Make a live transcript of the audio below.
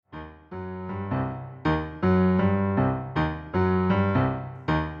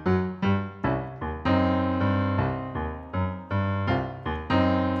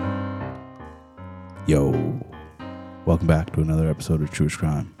Yo, welcome back to another episode of Truest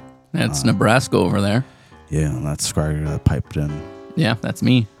Crime. That's Nebraska over there. Yeah, and that's Scriger that piped in. Yeah, that's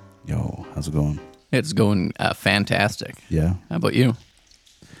me. Yo, how's it going? It's going fantastic. Yeah? How about you?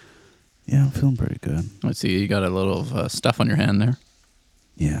 Yeah, I'm feeling pretty good. Let's see, you got a little stuff on your hand there.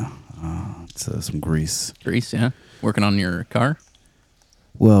 Yeah, it's some grease. Grease, yeah. Working on your car?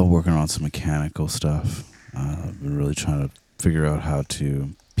 Well, working on some mechanical stuff. I've been really trying to figure out how to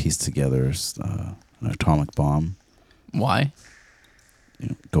piece together an atomic bomb. Why? You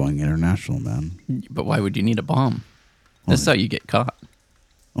know, going international, man. But why would you need a bomb? That's how you get caught.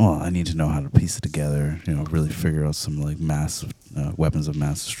 Well, I need to know how to piece it together. You know, really figure out some like massive weapons of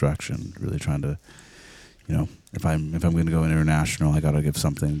mass destruction. Really trying to, you know, if I'm going to go international, I got to give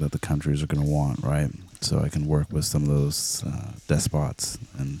something that the countries are going to want, right? So I can work with some of those despots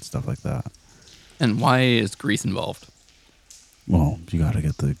and stuff like that. And why is grease involved? Well, you got to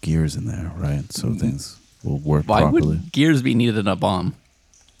get the gears in there, right? So things will work Why properly. would gears be needed in a bomb?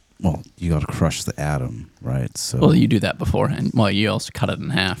 Well, you got to crush the atom, right? So. Well, you do that beforehand. Well, you also cut it in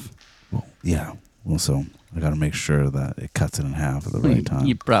half. Well, yeah. Well, so I got to make sure that it cuts it in half at the right time.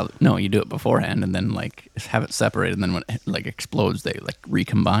 You do it beforehand and then like have it separated, and then when it like explodes, they like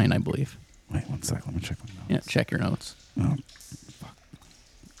recombine, I believe. Wait 1 sec. Let me check my notes. Yeah, check your notes. Oh, fuck.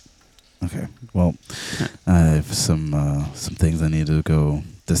 Okay. Well, I have some things I need to go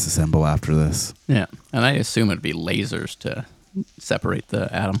disassemble after this. Yeah, and I assume it'd be lasers to separate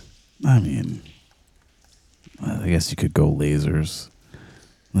the atom. I mean, I guess you could go lasers.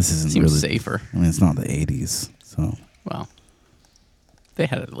 This isn't Seems really safer. I mean, it's not the 80s, so. Well, they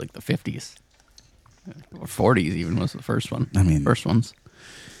had it like the 50s. Or 40s even was the first one. I mean, first ones.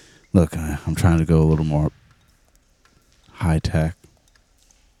 Look, I'm trying to go a little more high tech.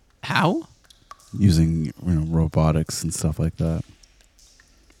 How? Using, robotics and stuff like that.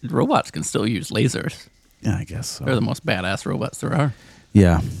 Robots can still use lasers. Yeah, I guess so. They're the most badass robots there are.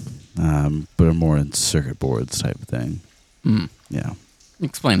 Yeah, but a more in circuit boards type of thing. Yeah.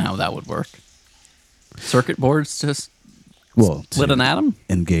 Explain how that would work. Circuit boards just split to an atom?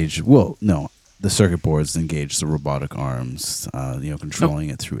 Engage. Well, no. The circuit boards engage the robotic arms, controlling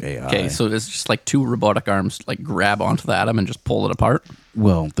it through AI. Okay, so it's just like two robotic arms like grab onto the atom and just pull it apart?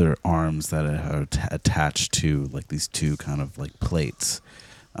 Well, they're arms that are attached to like these two kind of like plates.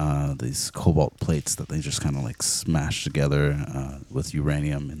 These cobalt plates that they just kind of like smash together with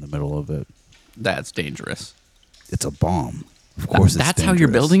uranium in the middle of it. That's dangerous. It's a bomb. Of course, it's That's how you're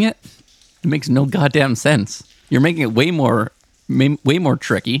building it? It makes no goddamn sense. You're making it way more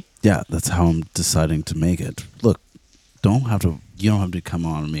tricky. Yeah, that's how I'm deciding to make it. Look, you don't have to come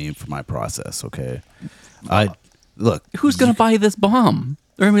on me for my process, okay? Who's going to buy this bomb?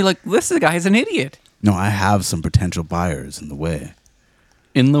 They're going to be like, this guy's an idiot. No, I have some potential buyers in the way.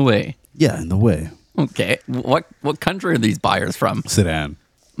 In the way? Yeah, in the way. Okay. What country are these buyers from? Sudan.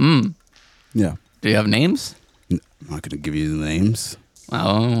 Yeah. Do you have names? I'm not going to give you the names.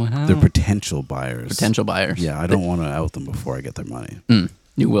 Oh, They're potential buyers. Potential buyers. Yeah, I don't want to out them before I get their money.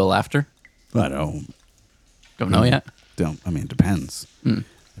 You will after? I don't. Don't know yet? It depends.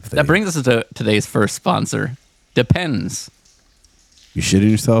 That brings us to today's first sponsor. Depends. You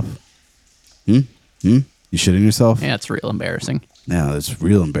shitting yourself? You shitting yourself? Yeah, it's real embarrassing. Yeah, it's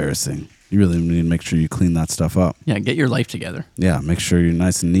real embarrassing. You really need to make sure you clean that stuff up. Yeah, get your life together. Yeah, make sure you're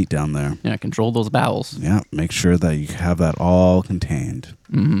nice and neat down there. Yeah, control those bowels. Yeah, make sure that you have that all contained.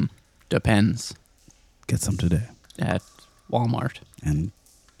 Depends. Get some today. At Walmart. And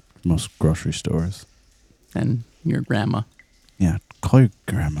most grocery stores. And your grandma. Yeah, call your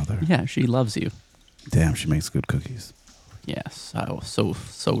grandmother. Yeah, she loves you. Damn, she makes good cookies. Yes, so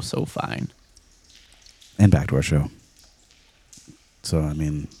fine. And back to our show. So, I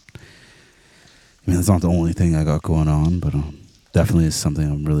mean, it's not the only thing I got going on, but definitely is something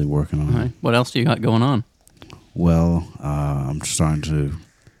I'm really working on. All right. What else do you got going on? Well, I'm starting to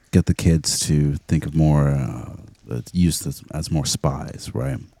get the kids to think of more, use this as more spies,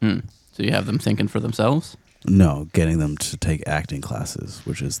 right? So you have them thinking for themselves? No, getting them to take acting classes,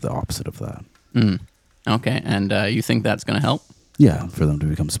 which is the opposite of that. Okay, and you think that's going to help? Yeah, for them to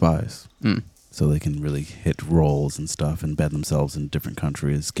become spies. So they can really hit roles and stuff, embed themselves in different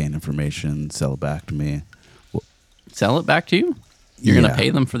countries, gain information, sell it back to me. Sell it back to you? You're going to Yeah.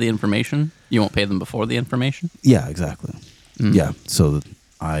 pay them for the information? You won't pay them before the information? Yeah, exactly. Yeah, so that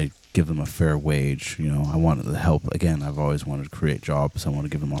I give them a fair wage. I want the help. Again, I've always wanted to create jobs. I want to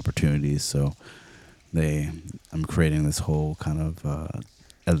give them opportunities. So I'm creating this whole kind of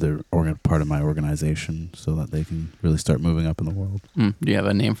other part of my organization so that they can really start moving up in the world. Do you have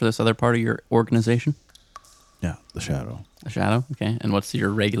a name for this other part of your organization? Yeah, the Shadow. The Shadow? Okay. And what's your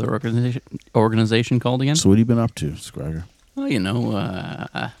regular organization? organization called again? So what have you been up to, Scragger? Well,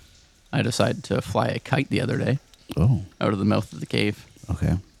 I decided to fly a kite the other day Oh, out of the mouth of the cave.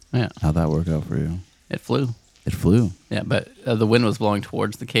 okay. Yeah, How'd that work out for you? it flew. It flew. Yeah, but the wind was blowing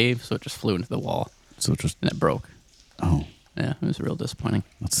towards the cave, so it just flew into the wall So just, and it broke. oh, Yeah, it was real disappointing.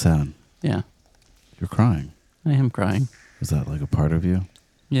 that's sad. Yeah, You're crying. I am crying. Is that like a part of you?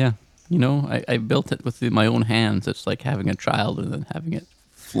 Yeah, I built it with my own hands. It's like having a child and then having it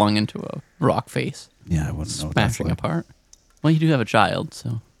flung into a rock face, Yeah, I wouldn't know what that's smashing like. apart. Well, you do have a child,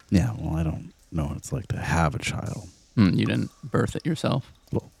 so Yeah, well, I don't know what it's like to have a child. you didn't birth it yourself.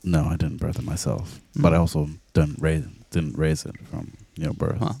 Well, no, I didn't birth it myself, but I also didn't raise it from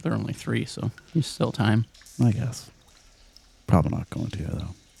birth. Well, they're only 3, so there's still time. I guess. Probably not going to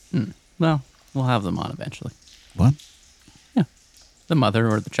though. Well, we'll have them on eventually. What? Yeah, the mother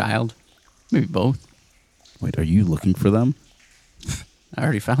or the child, maybe both. Wait, are you looking for them? I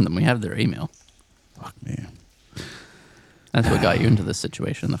already found them. We have their email. Fuck me. That's what got you into this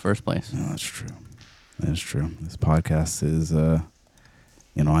situation in the first place. No, that's true. That's true. This podcast is,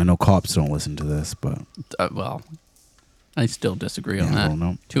 I know cops don't listen to this, but Well, I still disagree on yeah, that. well,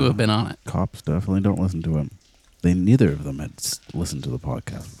 no, 2 have been on it. cops definitely don't listen to it. Neither of them had listened to the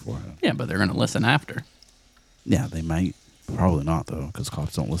podcast beforehand. Yeah, but they're going to listen after. Yeah, they might. Probably not though, because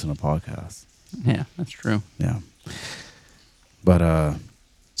cops don't listen to podcasts. Yeah, that's true. Yeah. But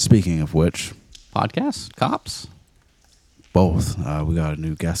speaking of which, Podcasts? Cops? both. We got a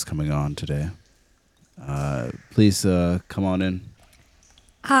new guest coming on today. Please come on in.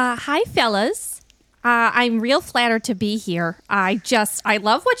 Hi, fellas. I'm real flattered to be here. I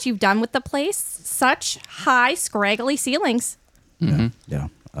love what you've done with the place. Such high, scraggly ceilings. Yeah.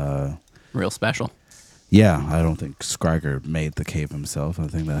 Real special. Yeah, I don't think Scragger made the cave himself. I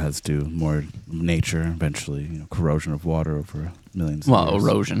think that has to do more nature, eventually, corrosion of water over millions of Well, years.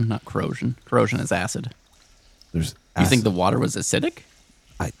 erosion, not corrosion. Corrosion is acid. There's You think the water was acidic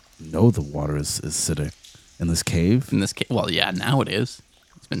I know the water is acidic in this cave. in this case? Well, yeah, now it is.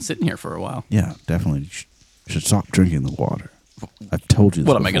 It's been sitting here for a while. Yeah, definitely. You should stop drinking the water. I've told you this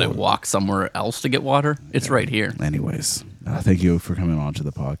What, am I going to before. walk somewhere else to get water? It's right here. Anyways, thank you for coming on to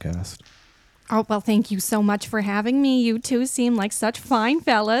the podcast. Oh, well, thank you so much for having me. You two seem like such fine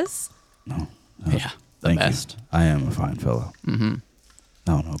fellas. No, Yeah, the thank best. you. I am a fine fellow. Mm-hmm.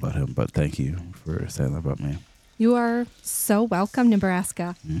 I don't know about him, but thank you for saying that about me. You are so welcome,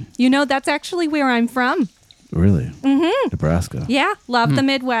 Nebraska. That's actually where I'm from. Really? Mm-hmm. Nebraska? Yeah, love the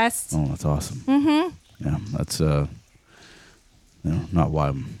Midwest. Oh, that's awesome. Mm-hmm. Yeah, that's not why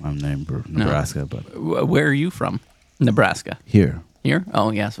I'm named Nebraska, but Where are you from? Nebraska. here. Here? Oh,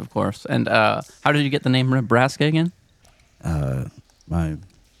 yes, of course. And how did you get the name Nebraska again? My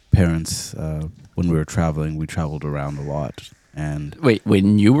parents, when we were traveling, we traveled around a lot, and Wait,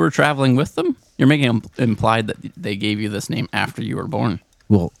 when you were traveling with them? You're making implied that they gave you this name after you were born.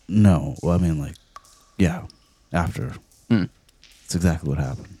 well, no, well, I mean, yeah, after. That's exactly what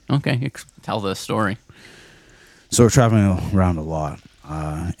happened. Okay, tell the story. So we're traveling around a lot,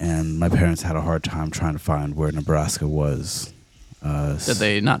 and my parents had a hard time trying to find where Nebraska was. Did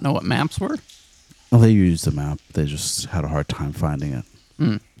they not know what maps were? Well, they used the map. They just had a hard time finding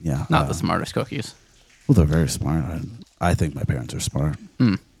it. Yeah. Not the smartest cookies. Well, they're very smart. I think my parents are smart.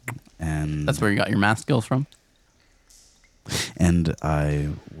 And That's where you got your math skills from? And I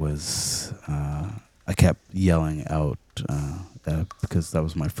was, I kept yelling out because that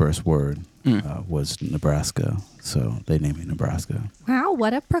was my first word, was Nebraska. So they named me Nebraska. Wow,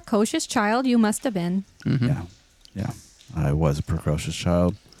 what a precocious child you must have been. Yeah. Yeah. I was a precocious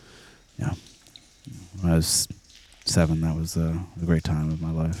child. Yeah. When I was 7, that was a great time of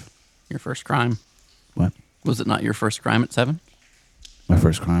my life. Your first crime. What? Was it not your first crime at 7? My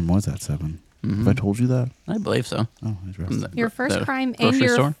first crime was at 7. Have I told you that? I believe so. Oh, interesting. Your first The crime and grocery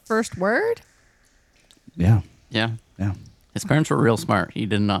your store? first word? Yeah. Yeah. Yeah. His parents were real smart. He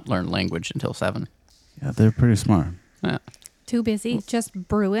did not learn language until 7. Yeah, they're pretty smart. Yeah. Too busy just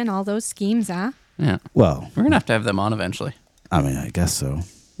brewing all those schemes, huh? Yeah. Well, We're going to have them on eventually. I mean, I guess so.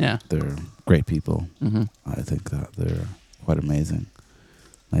 Yeah. They're great people. I think that they're quite amazing.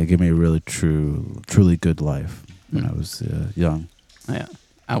 They gave me a really truly good life when I was young. Yeah.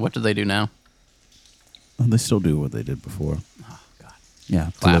 What do they do now? And they still do what they did before. Oh, God.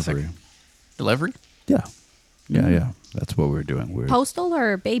 Yeah, Classic. delivery. Delivery? Yeah. Yeah. That's what we're doing. We're Postal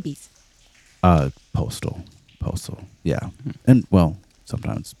or babies? postal. Yeah. And, well,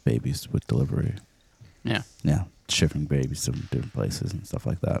 sometimes babies with delivery. Yeah. Yeah, shipping babies to different places and stuff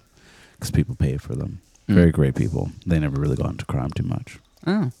like that. Because people pay for them. Very great people. They never really got into crime too much.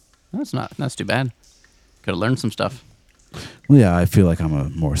 Oh, that's too bad. Could have learned some stuff. Well, yeah, I feel like I'm a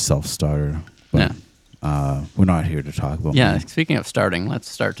more self-starter. But, Yeah. we're not here to talk about Yeah, me. speaking of starting, let's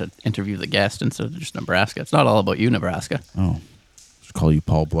start to interview the guest instead of just Nebraska. It's not all about you, Nebraska. Oh, should call you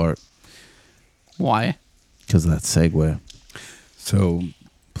Paul Blart Why? because of that segue. So,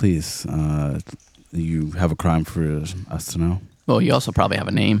 please, you have a crime for us to know? Well, you also probably have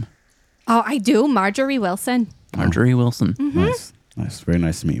a name. Oh, I do. Marjorie Wilson. Marjorie Wilson. Nice. Very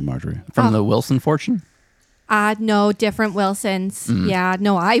nice to meet you, Marjorie. From the Wilson fortune? No, different Wilsons. Yeah,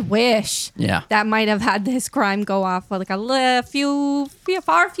 no, I wish. Yeah. That might have had this crime go off with like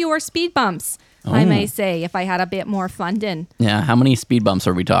far fewer speed bumps, I may say, if I had a bit more funding. Yeah, how many speed bumps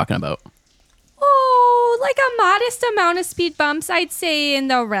are we talking about? Oh, like a modest amount of speed bumps. I'd say in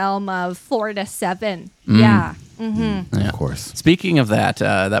the realm of 4 to 7. Yeah. Yeah. Of course. Speaking of that,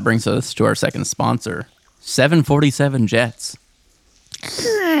 that brings us to our second sponsor, 747 Jets.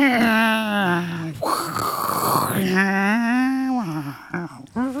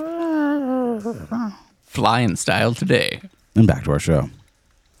 Fly in style today. And back to our show.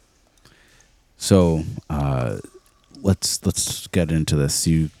 So, let's get into this.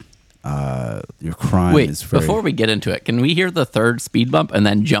 Your crime Wait, is very... before we get into it, can we hear the third speed bump and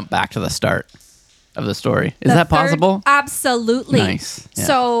then jump back to the start of the story? Is The that third- possible? Absolutely. Nice. Yeah.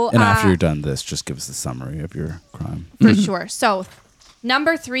 So, And after you're done this, just give us the summary of your crime. for sure. So,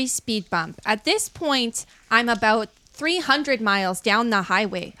 number 3 speed bump. At this point, I'm about 300 miles down the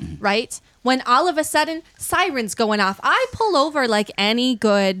highway, right? When all of a sudden, sirens going off. I pull over like any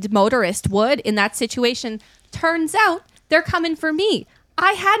good motorist would in that situation. Turns out they're coming for me.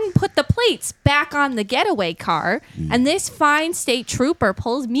 I hadn't put the plates back on the getaway car, and this fine state trooper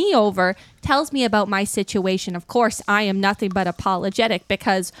pulls me over, tells me about my situation. Of course, I am nothing but apologetic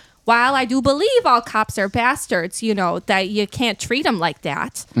because while I do believe all cops are bastards, you know, that you can't treat them like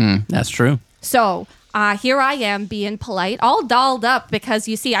that. That's true. So here I am being polite, all dolled up because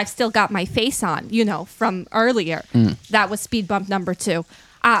you see, I've still got my face on, you know, from earlier. That was speed bump number 2.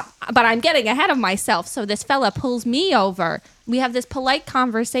 But I'm getting ahead of myself. So this fella pulls me over. We have this polite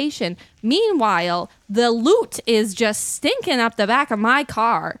conversation. Meanwhile, the loot is just stinking up the back of my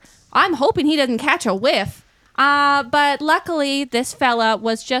car. I'm hoping he doesn't catch a whiff. But luckily, this fella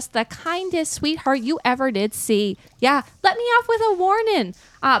was just the kindest sweetheart you ever did see. Yeah, let me off with a warning.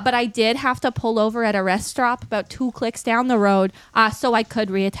 But I did have to pull over at a rest stop about 2 clicks down the road so I could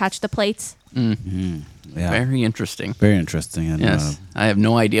reattach the plates. Yeah. Very interesting. Very interesting. And, Yes. I have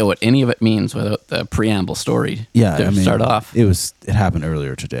no idea what any of it means without the preamble story yeah, to I mean, start off. It happened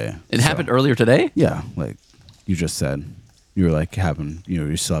earlier today. It happened earlier today? Yeah, like you just said. You were like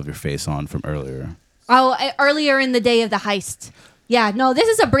you still have your face on from earlier. Oh, earlier in the day of the heist. Yeah, no, this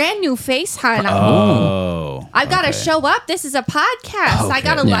is a brand new face, hon. Oh. I've got to okay. show up. This is a podcast. Okay.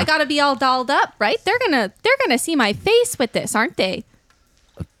 I gotta be all dolled up, right? They're gonna see my face with this, aren't they?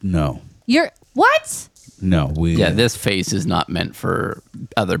 No. You're what? No, Yeah, this face is not meant for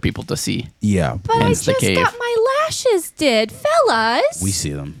other people to see. Yeah, But Hence the I just cave. got my lashes did, fellas. we see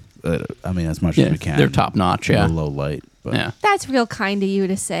them. I mean, as much Yeah, as we can. they're top notch, In yeah. a low light. But Yeah. That's real kind of you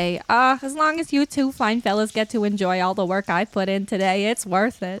to say. As long as you two fine fellas get to enjoy all the work I put in today, it's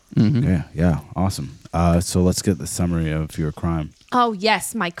worth it. Yeah, awesome. So let's get the summary of your crime. Oh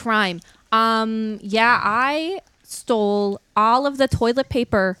yes, my crime. I stole all of the toilet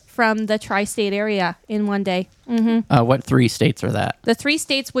paper from the tri-state area in one day. What 3 states are that? The 3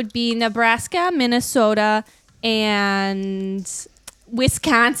 states would be Nebraska, Minnesota, and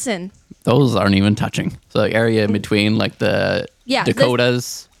Wisconsin. Those aren't even touching. So the area in between like the Yeah,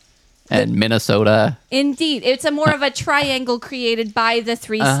 Dakotas and Minnesota. Indeed. It's a more of a triangle created by the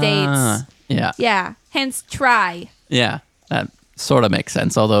 3 states. Yeah. Yeah, hence try. Yeah. That sort of makes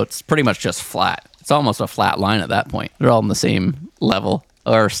sense, although it's pretty much just flat. It's almost a flat line at that point. They're all on the same level.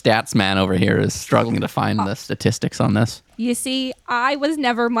 Our stats man over here is struggling to find the statistics on this. You see, I was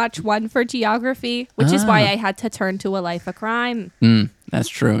never much one for geography, which is why I had to turn to a life of crime. That's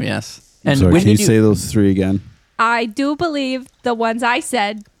true, yes. And So when can you did say those 3 again? I do believe the ones I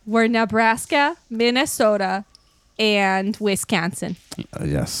said were Nebraska, Minnesota, and Wisconsin.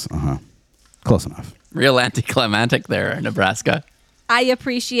 Yes. Close enough. real anticlimactic there, Nebraska. I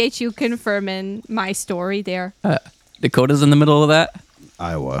appreciate you confirming my story there. Dakota's in the middle of that?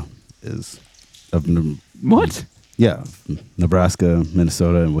 Iowa is What? Yeah, Nebraska,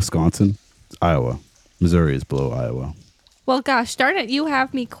 Minnesota, and Wisconsin. Iowa. Missouri is below Iowa. Well, gosh darn it, you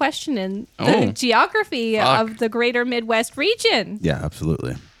have me questioning the geography of the greater Midwest region. Yeah,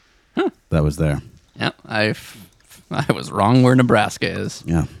 absolutely. That was there. Yeah, I was wrong where Nebraska is.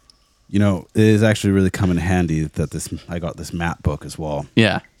 Yeah. You know, it is actually really come in handy that I got this map book as well.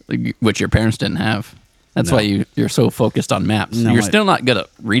 Yeah, which your parents didn't have. That's No. why you're so focused on maps. No, you're I- still not good at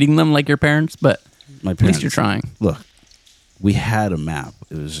reading them like your parents, but My at least you're trying. Look, we had a map.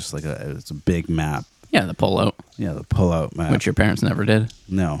 It was just like it's a big map. Yeah, the pull-out, Yeah, the pull-out map. which your parents never did.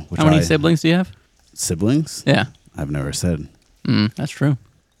 No. Which How many I- siblings do you have? Siblings? Yeah, I've never said. that's true.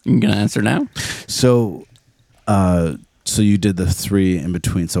 You gonna answer now? So, so you did the 3 in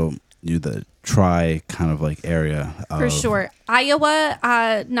between. So you the tri kind of like area. For of- sure.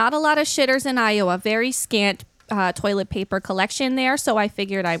 Iowa, not a lot of shitters in Iowa. Very scant toilet paper collection there. So I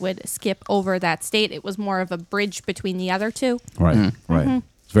figured I would skip over that state. It was more of a bridge between the other two. Right. Right.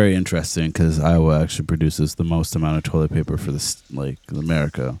 It's very interesting because Iowa actually produces the most amount of toilet paper for this, like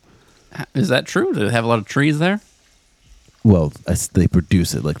America. Is that true? Do they have a lot of trees there? Well, they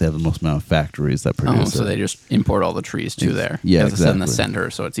produce it. Like they have the most amount of factories that produce Oh, it. so they just import all the trees to there. Yeah, because it's in the exactly. center,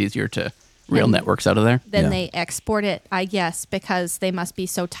 so it's easier to reel And- networks out of there. Then Yeah. they export it, I guess, because they must be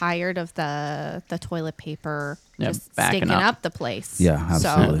so tired of the toilet paper Yeah, just backing stinking up. up the place. Yeah,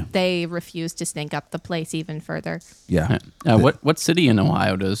 absolutely. So they refuse to stink up the place even further. Yeah. What city in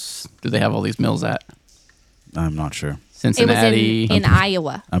Ohio do they have all these mills at? I'm not sure. Cincinnati. It was in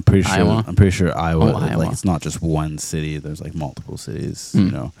Iowa. I'm pretty sure. Iowa? I'm pretty sure Iowa. Oh, Iowa. Like it's not just one city. There's like multiple cities. Hmm.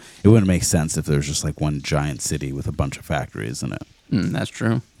 You know, it wouldn't make sense if there's just like one giant city with a bunch of factories in it. That's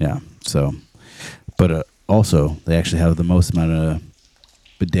true. Yeah. So, but also they actually have the most amount of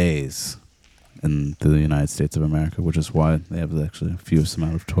bidets in the United States of America, which is why they have actually the fewest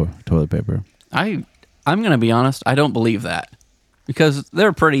amount of toilet paper. I'm gonna be honest. I don't believe that because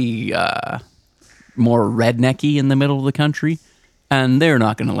they're pretty more rednecky in the middle of the country, and they're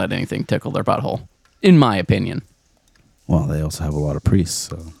not gonna let anything tickle their butthole, in my opinion. Well, they also have a lot of priests,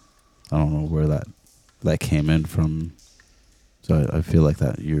 so I don't know where that came in from. So I feel like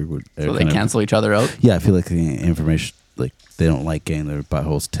that you would. So they cancel each other out. Yeah, I feel like the information, like they don't like getting their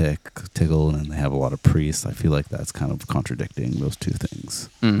buttholes tickled, and they have a lot of priests. I feel like that's kind of contradicting those two things.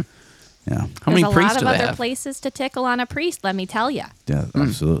 Mm. Yeah, How many There's a priests lot do of they other have? places to tickle on a priest, let me tell you. yeah,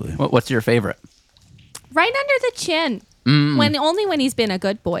 absolutely. What's your favorite? Right under the chin. Only when he's been a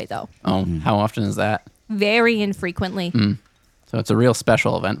good boy, though. Oh, how often is that? Very infrequently. So it's a real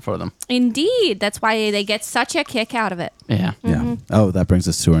special event for them. Indeed. That's why they get such a kick out of it. Yeah. Yeah. Oh, that brings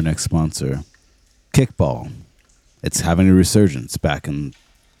us to our next sponsor, Kickball. It's having a resurgence back in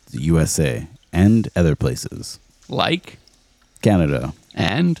the USA and other places, Like Canada,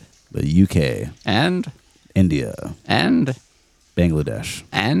 and the UK, and India, and Bangladesh,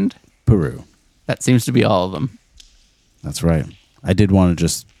 and Peru. that seems to be all of them. That's right. I did want to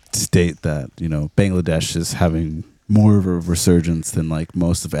just state that, Bangladesh is having more of a resurgence than like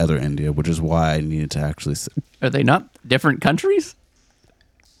most of other India, which is why I needed to actually say Are they not different countries?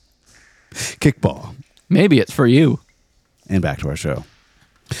 Kickball. Maybe it's for you. And back to our show.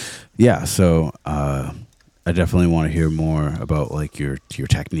 Yeah, so I definitely want to hear more about like your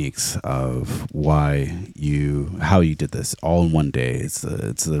techniques of how you did this all in one day. It's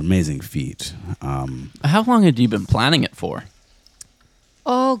an amazing feat. How long had you been planning it for?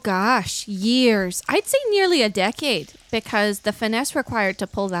 Oh, gosh. Years. I'd say nearly a decade because the finesse required to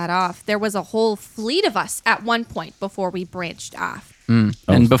pull that off. There was a whole fleet of us at one point before we branched off. And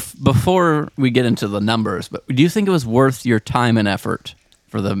before we get into the numbers, but do you think it was worth your time and effort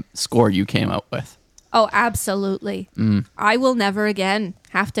for the score you came out with? Oh, absolutely. I will never again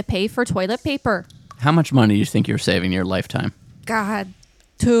have to pay for toilet paper. How much money do you think you're saving in your lifetime? God,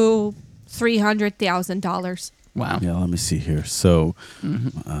 $200,000-$300,000. Wow. Yeah, let me see here. So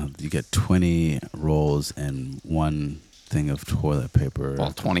you get 20 rolls and one thing of toilet paper.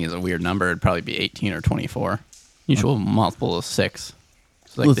 Well, 20 is a weird number. It'd probably be 18 or 24. Usual multiple is 6.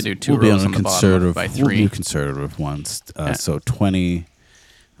 So like they do 2 rows on the bottom by 3. We'll do conservative ones. Yeah. So 20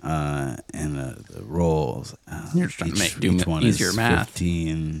 and the rolls. You're just trying to do each one easier is math.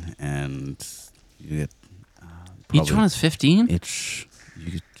 15, and you get Each one is 15? you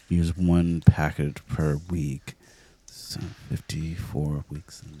could use one package per week. So 54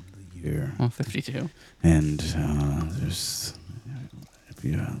 weeks in the year, Well, 52. and there's if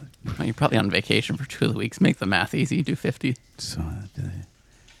you Well, you're probably on vacation for 2 of the weeks. Make the math easy. Do 50. so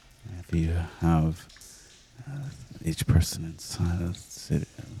if you have each person inside of the city,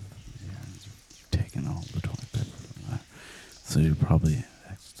 you've taken all the toilet paper from that, so you probably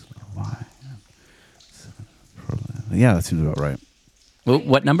X to the Y. Yeah, that seems about right. Well,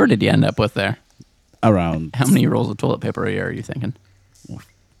 what number did you end up with there? Around How many rolls of toilet paper a year are you thinking?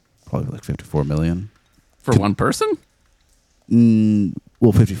 probably like 54 million. For one person?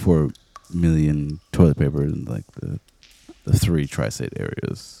 Well, 54 million toilet paper in like the 3 tri-state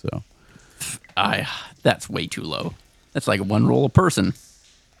areas. So That's way too low. That's like one roll a person.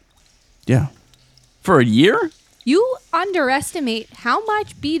 yeah, For a year? You underestimate how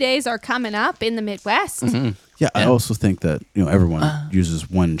much B-days are coming up in the Midwest. Yeah, I also think that everyone uses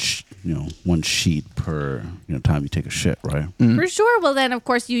one sheet per time you take a shit, right? For sure. Well, then, of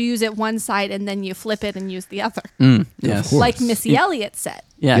course, you use it one side and then you flip it and use the other. Yes. course. Like Missy Elliott said.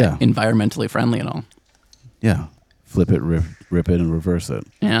 Yeah, environmentally friendly and all. Yeah, flip it, rip it, and reverse it.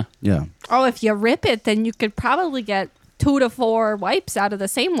 Yeah. Yeah, Oh, if you rip it, then you could probably get 2 to 4 wipes out of the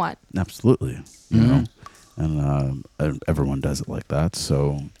same one. absolutely. You know, and everyone does it like that.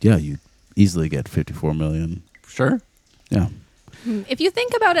 So yeah, you easily get 54 million. Sure. Yeah. If you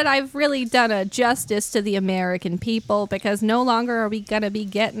think about it, I've really done a justice to the American people because no longer are we going to be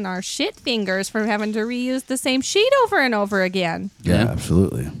getting our shit fingers from having to reuse the same sheet over and over again. Yeah, Yeah.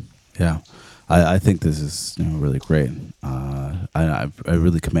 absolutely. Yeah. I think this is really great. I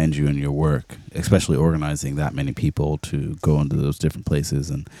really commend you in your work, especially organizing that many people to go into those different places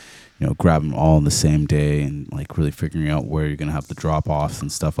and grab them all on the same day and like really figuring out where you're going to have the drop offs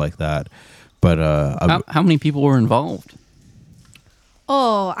and stuff like that. But How many people were involved?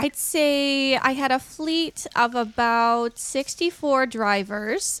 Oh, I'd say I had a fleet of about 64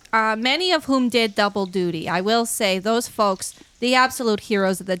 drivers, many of whom did double duty. I will say those folks, the absolute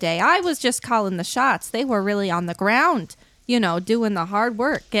heroes of the day. I was just calling the shots. They were really on the ground, doing the hard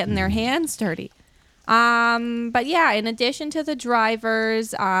work, getting their hands dirty. But yeah, in addition to the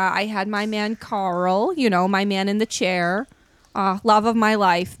drivers, I had my man Carl, my man in the chair, love of my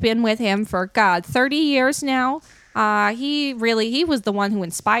life. Been with him for, 30 years now. He was the one who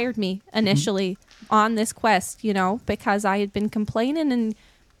inspired me initially on this quest, because I had been complaining and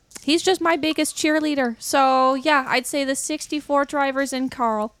he's just my biggest cheerleader. So yeah, I'd say the 64 drivers and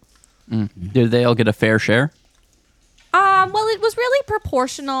Carl. Did they all get a fair share? Well, it was really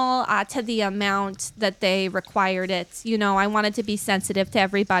proportional to the amount that they required it. I wanted to be sensitive to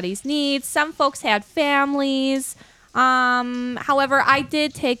everybody's needs. Some folks had families. However, I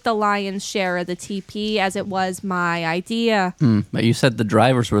did take the lion's share of the TP as it was my idea. But you said the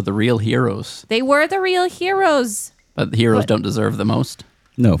drivers were the real heroes. They were the real heroes. But the heroes don't deserve the most.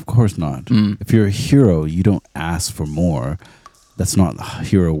 no, of course not. If you're a hero, you don't ask for more. That's not the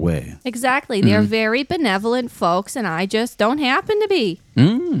hero way. Exactly. They're very benevolent folks, and I just don't happen to be.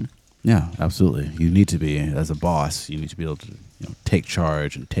 Yeah, absolutely. You need to be, as a boss, you need to be able to take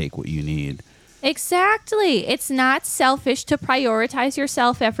charge and take what you need. Exactly. It's not selfish to prioritize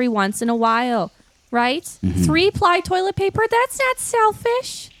yourself every once in a while, right? 3-ply toilet paper, that's not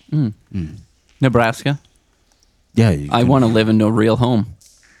selfish. Nebraska? Yeah. I want to live in no real home.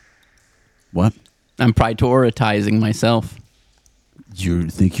 What? I'm prioritizing myself. You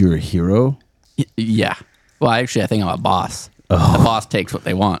think you're a hero? Yeah. Well, actually, I think I'm a boss. The boss takes what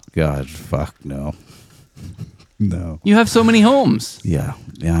they want. God, fuck, no. No. You have so many homes. Yeah,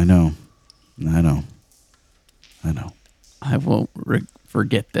 I know. I know. I won't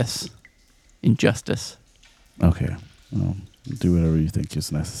forget this injustice. Okay. Well, do whatever you think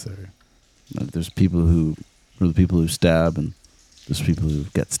is necessary. There's people who stab, and there's people who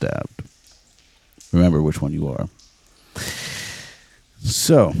get stabbed. Remember which one you are.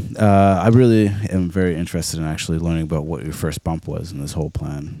 So, I really am very interested in actually learning about what your first bump was in this whole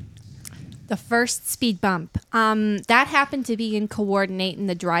plan. The first speed bump. That happened to be in coordinating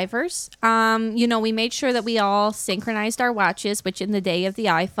the drivers. We made sure that we all synchronized our watches, which in the day of the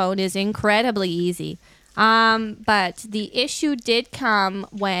iPhone is incredibly easy. But the issue did come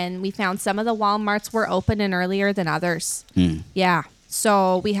when we found some of the Walmarts were opening earlier than others. Yeah.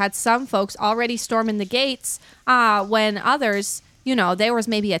 So we had some folks already storming the gates when others... there was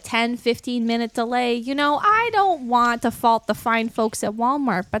maybe a 10, 15-minute delay. I don't want to fault the fine folks at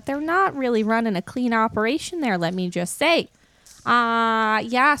Walmart, but they're not really running a clean operation there, let me just say.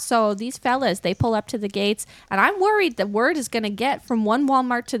 So these fellas, they pull up to the gates, and I'm worried the word is going to get from one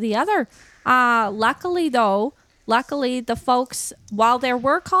Walmart to the other. Luckily, the folks, while there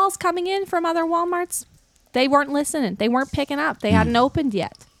were calls coming in from other Walmarts, they weren't listening. They weren't picking up. They hadn't opened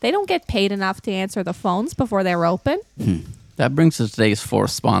yet. They don't get paid enough to answer the phones before they're open. That brings us to today's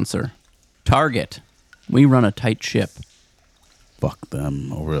fourth sponsor, Target. We run a tight ship. Fuck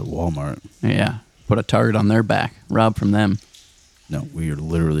them over at Walmart. Yeah. Put a target on their back. Rob from them. No, we are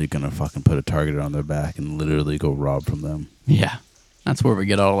literally going to fucking put a target on their back and literally go rob from them. Yeah. That's where we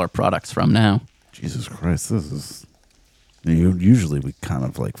get all our products from now. Jesus Christ, this is... Usually we kind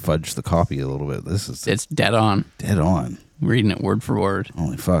of like fudge the copy a little bit. It's dead on. Dead on. Reading it word for word.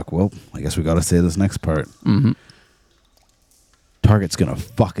 Holy fuck. Well, I guess we got to say this next part. Target's gonna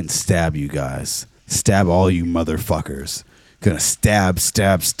fucking stab you guys. Stab all you motherfuckers. Gonna stab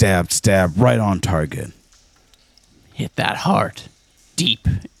right on target. Hit that heart deep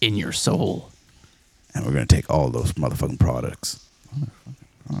in your soul. and we're going to take all those motherfucking products.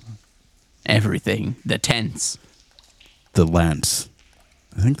 Everything. The tents. The lamps.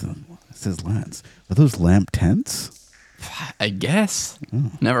 I think it says lamps. Are those lamp tents? I guess.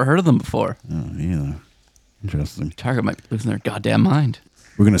 Never heard of them before. Oh, yeah. Interesting. Target might be losing their goddamn mind.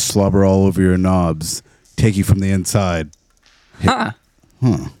 We're going to slobber all over your knobs, take you from the inside. Huh.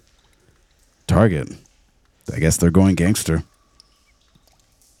 Target. I guess they're going gangster.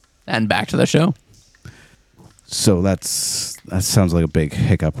 And back to the show. So that sounds like a big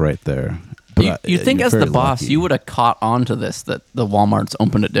hiccup right there. But You think you're as the very boss, lucky. you would have caught on to this, that the Walmarts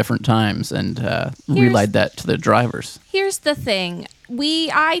opened at different times and relayed that to the drivers. Here's the thing.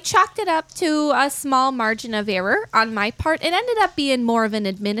 I chalked it up to a small margin of error on my part. It ended up being more of an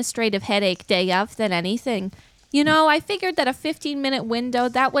administrative headache day of than anything. You know, I figured that a 15-minute window,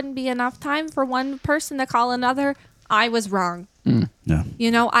 that wouldn't be enough time for one person to call another. I was wrong. Yeah. You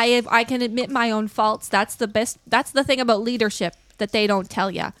know, I can admit my own faults. That's the best. That's the thing about leadership that they don't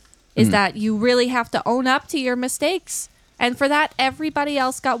tell you, is that you really have to own up to your mistakes. And for that, everybody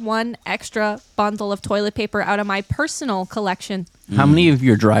else got one extra bundle of toilet paper out of my personal collection. How many of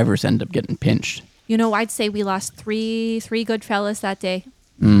your drivers end up getting pinched? You know, I'd say we lost three good fellas that day.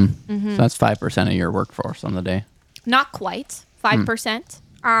 So that's 5% of your workforce on the day. Not quite 5%.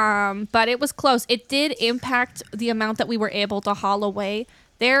 But it was close. It did impact the amount that we were able to haul away.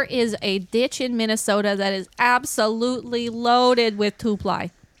 There is a ditch in Minnesota that is absolutely loaded with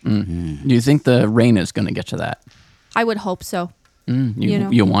two-ply. Do you think the rain is going to get to that? I would hope so. You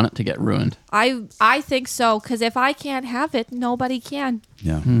know. you want it to get ruined. I think so, because if I can't have it, nobody can.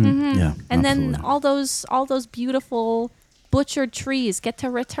 Yeah. Yeah. And then absolutely. all those beautiful butchered trees get to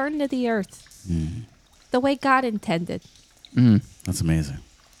return to the earth the way God intended. That's amazing.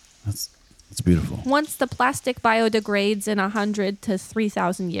 That's beautiful. Once the plastic biodegrades in 100 to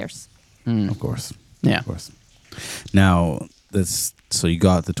 3,000 years. Of course. Yeah. Of course. Now, so you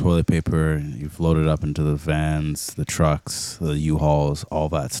got the toilet paper, you've loaded up into the vans, the trucks, the U-Hauls, all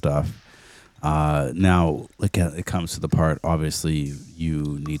that stuff. Now, it comes to the part, obviously,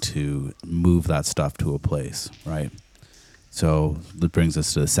 you need to move that stuff to a place, right? So that brings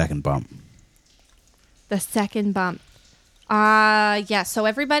us to the second bump. The second bump. Yeah, so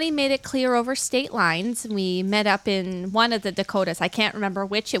everybody made it clear over state lines. We met up in one of the Dakotas. I can't remember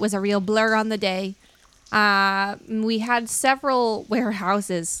which. It was a real blur on the day. We had several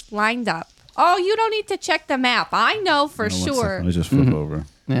warehouses lined up. Oh, you don't need to check the map. I know for sure. Let me just flip over.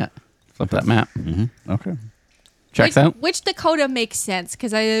 Yeah. Flip that map. Okay. Checks out. Which Dakota makes sense?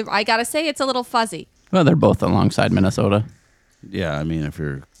 Because I got to say, it's a little fuzzy. Well, they're both alongside Minnesota. Yeah, I mean, if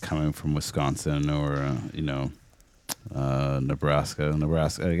you're coming from Wisconsin or, Nebraska,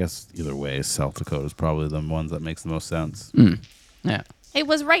 I guess either way, South Dakota is probably the ones that makes the most sense. Yeah. It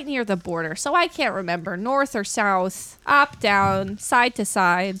was right near the border, so I can't remember. North or south, up, down, side to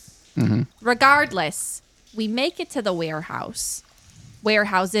side. Regardless, we make it to the warehouse.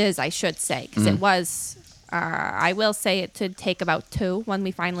 Warehouses, I should say, because it was, I will say it did take about 2 when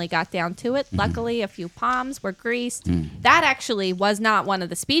we finally got down to it. Luckily, a few palms were greased. That actually was not one of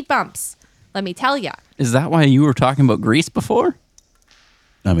the speed bumps, let me tell you. Is that why you were talking about grease before?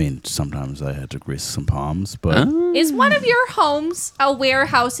 I mean, sometimes I had to grease some palms, but Is one of your homes a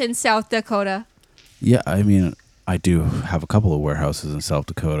warehouse in South Dakota? yeah, I mean, I do have a couple of warehouses in South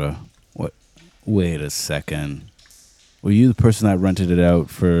Dakota. What? Wait a second. Were you the person that rented it out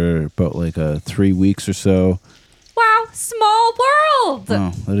for about 3 weeks or so? Wow, small world.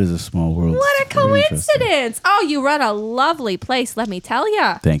 Oh, that is a small world. What a It's very interesting. coincidence. Oh, you run a lovely place, let me tell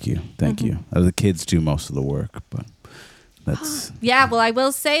you. Thank you. The kids do most of the work, but that's... Yeah, well, I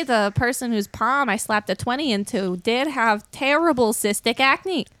will say the person whose palm I slapped a 20 into did have terrible cystic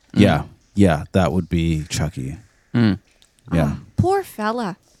acne. Yeah, that would be Chucky. Yeah, Poor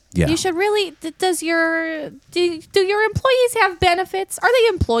fella. yeah. You should really. Do your employees have benefits? Are they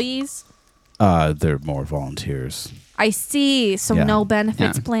employees? They're more volunteers. I see. So Yeah. no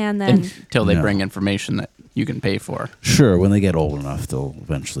benefits Yeah. plan then. Until they No. bring information that you can pay for. Sure, when they get old enough, they'll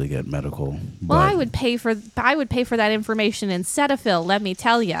eventually get medical. Well, but I would pay for that information in Cetaphil. Let me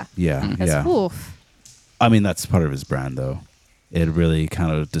tell you. Yeah. Oof. I mean, that's part of his brand, though. It really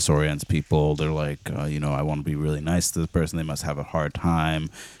kind of disorients people. They're like, I want to be really nice to this person. They must have a hard time.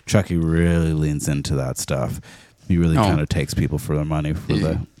 Chucky really leans into that stuff. He really kind of takes people for their money.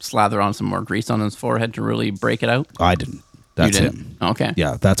 Slather on some more grease on his forehead to really break it out? I didn't. That's You didn't? him. Okay.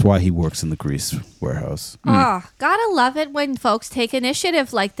 Yeah, that's why he works in the grease warehouse. Oh, gotta love it when folks take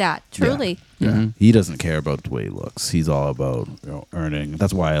initiative like that. Truly. Yeah. He doesn't care about the way he looks. He's all about earning.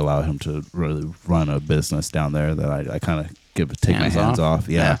 That's why I allow him to really run a business down there that I kind of take my Hands hands off. off.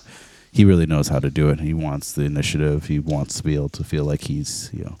 Yeah. he really knows how to do it. He wants the initiative. He wants to be able to feel like he's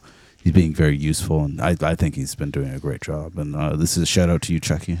being very useful, and I think he's been doing a great job. And this is a shout out to you,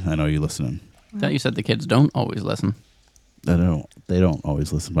 Chucky. I know you're listening. I thought you said the kids don't always listen. They don't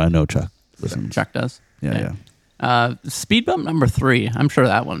always listen, but I know Chuck listens. Chuck does. Yeah. Speed bump number 3. I'm sure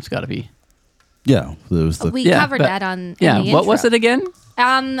that one's got to be. Yeah, there was We covered that on. Yeah, in the what was intro. it again?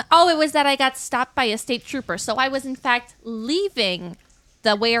 It was that I got stopped by a state trooper. So I was in fact leaving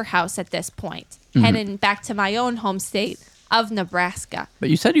the warehouse at this point, heading back to my own home state of Nebraska. But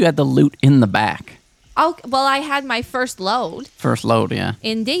you said you had the loot in the back. Oh, well, I had my first load. First load, yeah.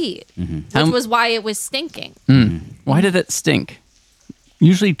 Indeed. Mm-hmm. Which was why it was stinking. Why did it stink?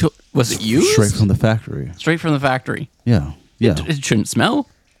 Usually, was it used? straight from the factory. Straight from the factory. Yeah. It shouldn't smell.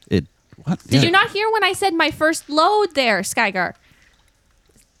 What? Did you not hear when I said my first load there, Skygar?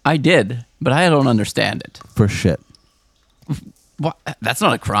 I did, but I don't understand it. For shit. What? That's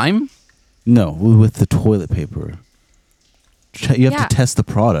not a crime. No, with the toilet paper. You have to test the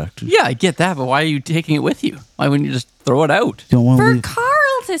product. Yeah, I get that, but why are you taking it with you? Why wouldn't you just throw it out? You don't want to For leave.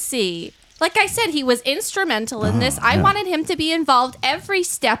 Carl to see. Like I said, he was instrumental in this. I wanted him to be involved every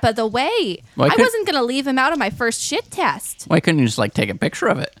step of the way. Why I couldn't- wasn't going to leave him out of my first shit test. Why couldn't you just take a picture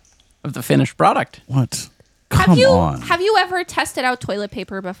of it, of the finished product? What? Come on. Have you ever tested out toilet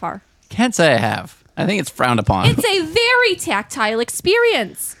paper before? Can't say I have. I think it's frowned upon. It's a very tactile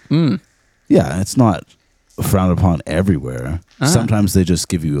experience. Yeah, it's not frowned upon everywhere. Sometimes they just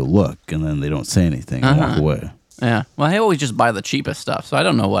give you a look and then they don't say anything and walk away. Yeah. Well, I always just buy the cheapest stuff, so I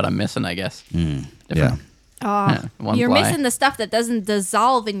don't know what I'm missing, I guess. Yeah. Oh, one you're ply. missing the stuff that doesn't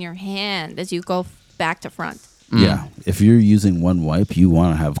dissolve in your hand as you go back to front. Yeah. If you're using one wipe, you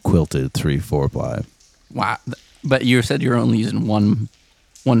want to have quilted 3-4 ply. Wow. But you said you're only using one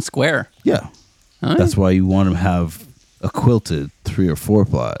square. Yeah. Huh? That's why you want to have a quilted 3 or 4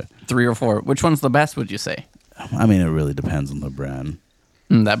 ply. 3 or 4. Which one's the best, would you say? I mean, it really depends on the brand.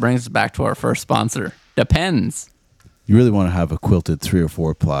 That brings us back to our first sponsor. Depends. You really want to have a quilted 3 or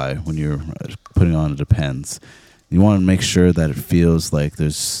 4 ply when you're putting on a Depends. You want to make sure that it feels like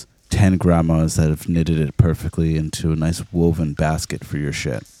there's 10 grandmas that have knitted it perfectly into a nice woven basket for your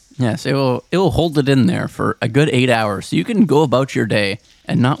shit. Yes, it will hold it in there for a good 8 hours, so you can go about your day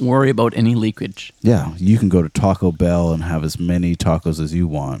and not worry about any leakage. Yeah, you can go to Taco Bell and have as many tacos as you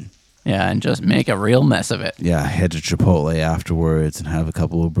want. Yeah, and just make a real mess of it. Yeah, head to Chipotle afterwards and have a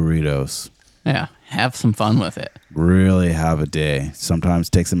couple of burritos. Yeah, have some fun with it. Really have a day. Sometimes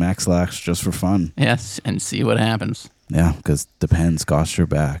take some X-Lax just for fun. Yes, and see what happens. Yeah, because Depends costs your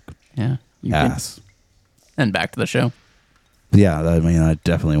back. Yeah. Ass. And back to the show. Yeah, I mean, I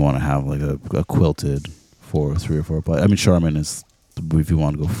definitely want to have like a quilted 3 or 4 ply. I mean, Charmin is, if you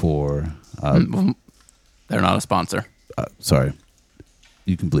want to go 4. They're not a sponsor. Sorry.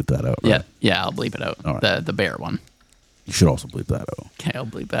 You can bleep that out, right? Yeah, I'll bleep it out. All right. The bear one. You should also bleep that out. Okay, I'll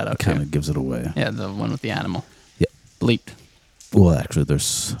bleep that out Kind too. of gives it away. Yeah, the one with the animal. Yeah. Bleeped. Well, actually,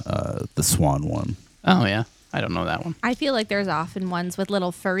 there's the swan one. Oh, yeah. I don't know that one. I feel like there's often ones with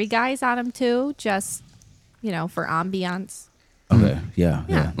little furry guys on them too, just, for ambiance. Okay. Yeah.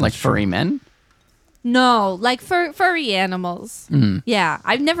 Yeah. Like furry men? No, like furry animals. Yeah,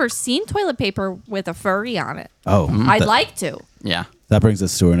 I've never seen toilet paper with a furry on it. Oh. I'd like to. Yeah. That brings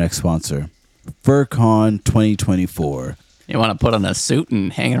us to our next sponsor, FurCon 2024. You want to put on a suit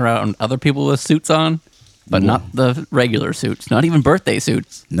and hang around other people with suits on? But not the regular suits. Not even birthday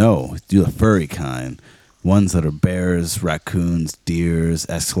suits. No, do the furry kind. Ones that are bears, raccoons, deers,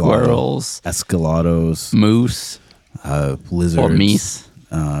 Squirrels. escalados, Moose. lizards. Or meese.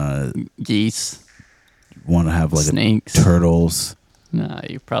 Geese. Want to have like Snakes. turtles. No,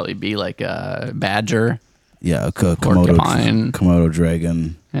 you'd probably be like a badger. Yeah, a Porcupine. Komodo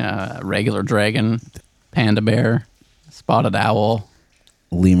dragon. A regular dragon. Panda bear. Spotted owl.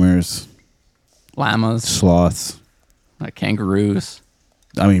 Lemurs. Llamas. Sloths. Kangaroos.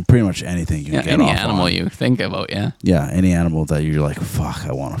 I mean, pretty much anything you can Yeah, get any off animal on. you think about, yeah. Yeah, any animal that you're like, fuck,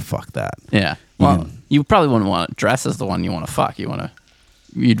 I want to fuck that. Yeah. Well, you probably wouldn't want to dress as the one you want to fuck.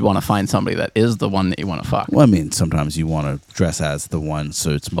 You'd want to find somebody that is the one that you want to fuck. Well, I mean, sometimes you want to dress as the one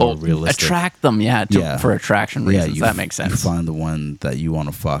so it's more realistic. Attract them, for attraction reasons. you that makes sense. You find the one that you want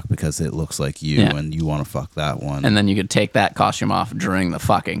to fuck because it looks like you and you want to fuck that one. And then you could take that costume off during the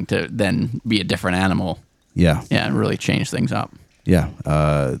fucking to then be a different animal. Yeah. Yeah, and really change things up. Yeah.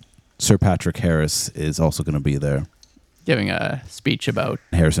 Sir Patrick Harris is also going to be there. Giving a speech about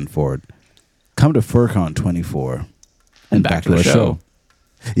Harrison Ford. Come to FurCon 24 and back to the show.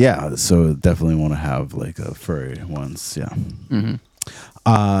 Yeah, so definitely want to have like a furry ones. Yeah.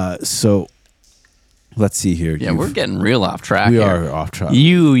 Mm-hmm. So let's see here. Yeah, we're getting real off track. We here. are off track.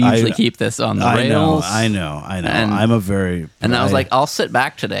 You usually keep this on the rails. I know. I'm a very... And I was like, I'll sit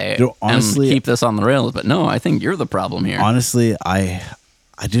back today honestly, and keep this on the rails. But no, I think you're the problem here. Honestly, I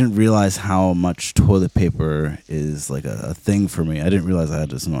didn't realize how much toilet paper is like a thing for me. I didn't realize I had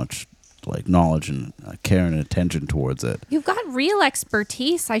this much like knowledge and care and attention towards it. You've got real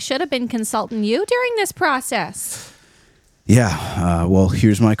expertise. I should have been consulting you during this process. Yeah. Well,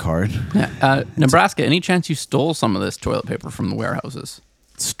 here's my card. Yeah. Nebraska, any chance you stole some of this toilet paper from the warehouses?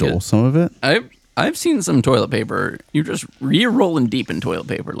 Stole some of it? I've seen some toilet paper. You're rolling deep in toilet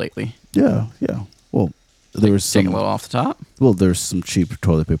paper lately. Yeah. Well, there was Take some... a little off the top. Well, there's some cheap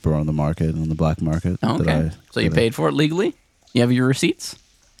toilet paper on the market, on the black market. Oh, okay. So you paid for it legally? You have your receipts?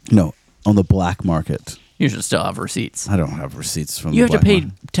 No, on the black market. You should still have receipts. I don't have receipts from You the have to black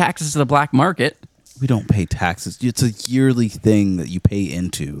pay taxes to the black market. We don't pay taxes. It's a yearly thing that you pay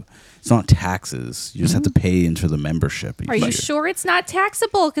into. It's not taxes. You just have to pay into the membership. Are you sure it's not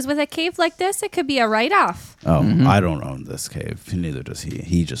taxable? Because with a cave like this, it could be a write-off. Oh, I don't own this cave. Neither does he.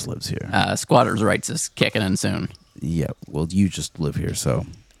 He just lives here. Squatters' rights is kicking in soon. Yeah. Well, you just live here, so.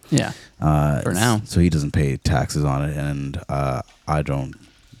 Yeah. For now. So he doesn't pay taxes on it, and I don't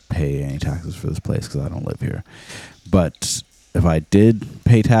pay any taxes for this place because I don't live here. But if I did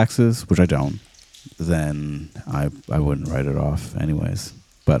pay taxes, which I don't, then I wouldn't write it off anyways.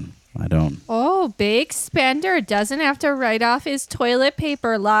 But I don't. Oh, big spender. Doesn't have to write off his toilet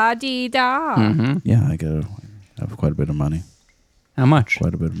paper. La-dee-da. Mm-hmm. Yeah, I have quite a bit of money. How much?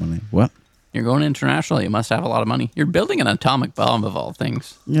 Quite a bit of money. What? You're going international. You must have a lot of money. You're building an atomic bomb of all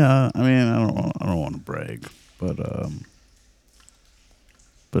things. Yeah, I mean, I don't want to brag, but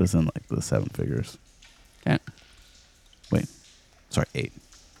it's in like the 7 figures. Okay. Wait, sorry, 8.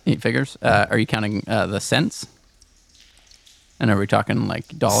 8 figures. Are you counting the cents? And are we talking like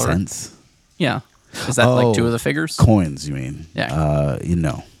dollar? Cents? Yeah. Is that like 2 of the figures? Coins, you mean? Yeah. You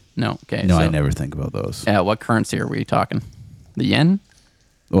know. No. Okay. No, so, I never think about those. Yeah. What currency are we talking? The yen?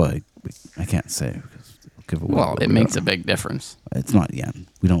 Well, I can't say because it'll give away. Well, it makes a big difference. It's not yen.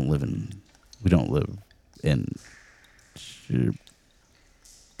 We don't live in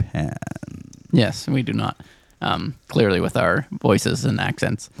Japan. Yes, we do not. Clearly, with our voices and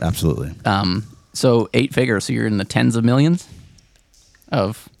accents. Absolutely. So 8 figures. So you're in the tens of millions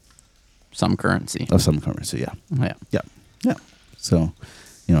of some currency. Of some currency, yeah. Yeah. So,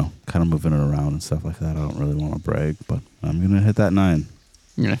 kind of moving it around and stuff like that. I don't really want to brag, but I'm going to hit that 9.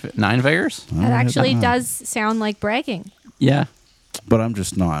 You're going to fit 9 figures? That actually does sound like bragging. Yeah. But I'm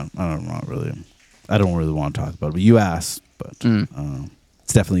just not. I don't really want to talk about it. But you asked, but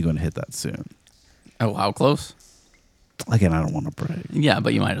it's definitely going to hit that soon. Oh, how close? Again, I don't want to brag. Yeah,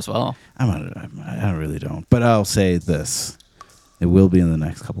 but you might as well. I really don't. But I'll say this. It will be in the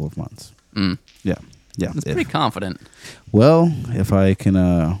next couple of months. Yeah. That's pretty confident. Well, if I can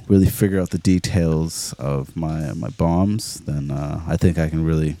really figure out the details of my bombs, then I think I can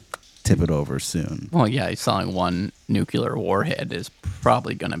really tip it over soon. Well, yeah, selling 1 nuclear warhead is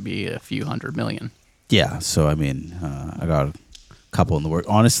probably going to be a few $100 million. Yeah, so I mean, I got a couple in the work.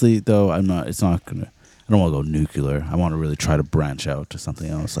 Honestly, though, I don't want to go nuclear. I want to really try to branch out to something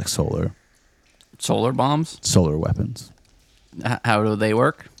else like solar. Solar bombs? Solar weapons. How do they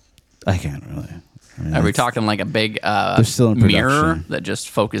work? I can't really. I mean, Are we talking like a big they're still in mirror production. that just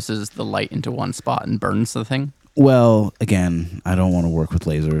focuses the light into one spot and burns the thing? Well, again, I don't want to work with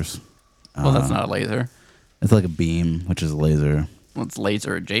lasers. Well, that's not a laser. It's like a beam, which is a laser. Well, it's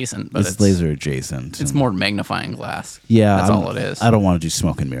laser adjacent, but It's laser adjacent. It's more magnifying glass. Yeah, that's all it is. I don't want to do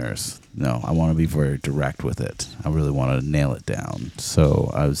smoke and mirrors. No, I want to be very direct with it. I really want to nail it down.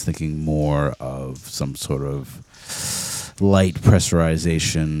 So I was thinking more of some sort of light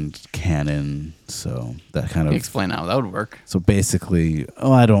pressurization cannon. So that kind of... Explain how that would work. So basically,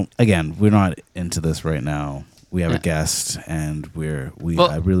 we're not into this right now. We have a guest, and I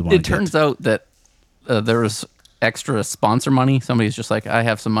really want to... It turns out that there was extra sponsor money. Somebody's just like, I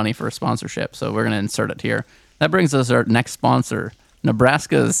have some money for a sponsorship, so we're going to insert it here. That brings us our next sponsor,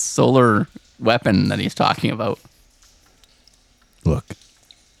 Nebraska's solar weapon that he's talking about. Look,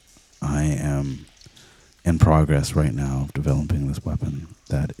 I am in progress right now of developing this weapon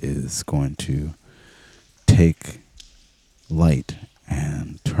that is going to take light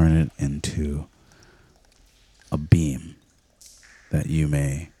and turn it into a beam that you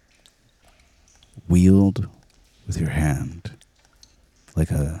may wield with your hand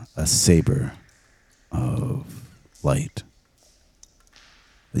like a saber of light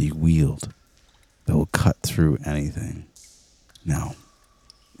that you wield that will cut through anything. Now,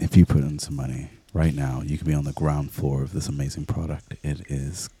 if you put in some money right now, you can be on the ground floor of this amazing product. It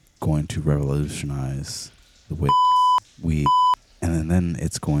is going to revolutionize the way we, and then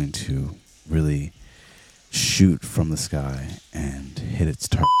it's going to really shoot from the sky and hit its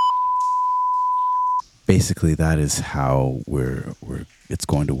target. Basically, that is how it's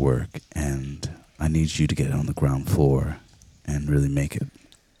going to work, and I need you to get on the ground floor and really make it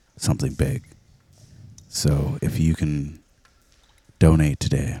something big. So if you can donate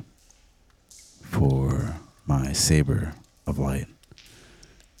today for my saber of light,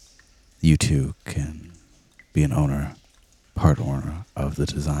 you too can be an part owner of the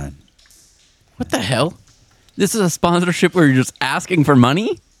design. What the hell? This is a sponsorship where you're just asking for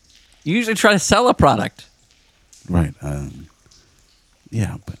money? You usually try to sell a product. Right.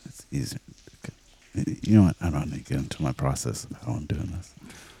 Yeah, but it's easier. You know what? I don't need to get into my process of how I'm doing this.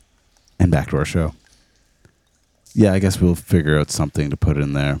 And back to our show. Yeah, I guess we'll figure out something to put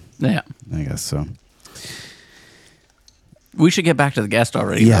in there. Yeah. I guess so. We should get back to the guest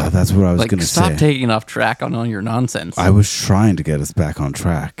already. Yeah, though. that's what I was Like, going to say. stop taking off track on all your nonsense. I was trying to get us back on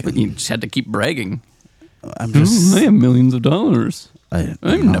track. But you just had to keep bragging. I'm just... I have millions of dollars. I'm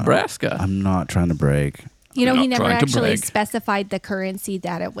in not- Nebraska. I'm not trying to brag. You know, I'm he not never trying to actually brag. specified the currency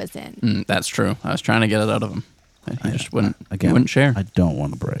that it was in. That's true. I was trying to get it out of him. He just wouldn't, Again, he wouldn't share. I don't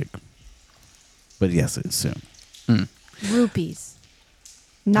want to brag. But yes, it's soon. Rupees.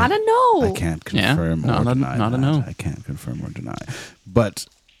 Not a no. I can't confirm Yeah, or not a- deny not a that. no. I can't confirm or deny. But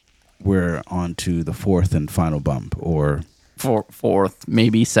we're on to the fourth and final bump, or Fourth,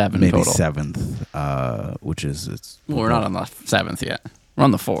 maybe seven maybe total. seventh, which is it's. Well, we're not on the seventh yet. We're on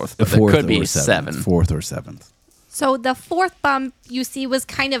the fourth, the but there fourth could be or seven. Fourth or seventh. So the fourth bump you see was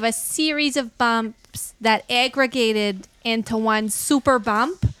kind of a series of bumps that aggregated into one super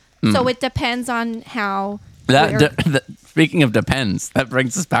bump. So it depends on how. we're- Speaking of depends, that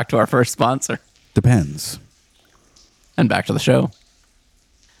brings us back to our first sponsor Depends. and back to the show.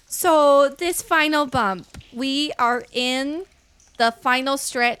 So this final bump, we are in the final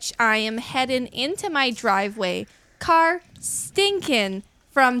stretch. I am heading into my driveway. Car stinking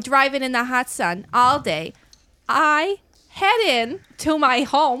from driving in the hot sun all day. I head in to my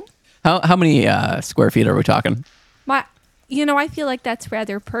home. How many square feet are we talking? I feel like that's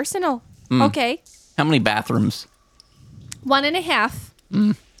rather personal. Okay. How many bathrooms?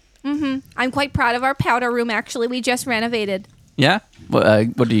 1.5. I'm quite proud of our powder room. Actually, we just renovated. Yeah.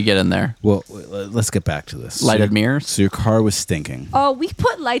 What do you get in there? Well, let's get back to this. Lighted mirrors? So your car was stinking. Oh, we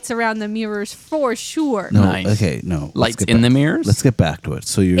put lights around the mirrors for sure. No, Nice. okay, no. let's Lights get in back- the mirrors? Let's get back to it.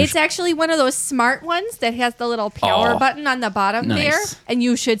 So you're It's actually one of those smart ones that has the little power Oh, button on the bottom nice. there, and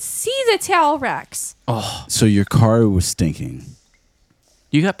you should see the towel racks. so your car was stinking.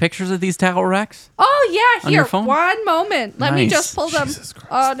 You got pictures of these towel racks? Oh yeah, On here. your phone? One moment. Let me Nice. just pull them. Jesus Christ.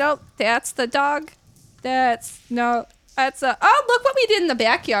 Oh no, that's the dog. That's a. Oh, look what we did in the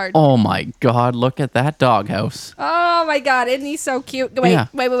backyard. Oh my God! Look at that doghouse. Oh my God, isn't he so cute? Wait, Yeah.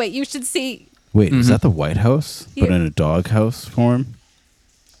 wait. You should see. Wait, is that the White House, but Yeah. in a dog house form?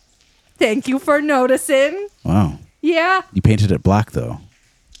 Thank you for noticing. Wow. Yeah. You painted it black, though.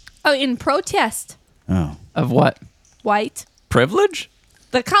 Oh, in protest, Oh. Of what? white. Privilege?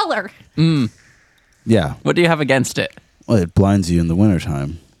 The color. Yeah. What do you have against it? Well, it blinds you in the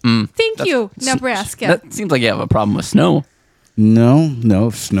wintertime. Thank you, Nebraska. That seems like you have a problem with snow. No.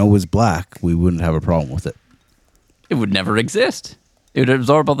 If snow was black, we wouldn't have a problem with it. It would never exist. It would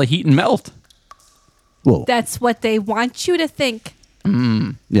absorb all the heat and melt. Well, That's what they want you to think.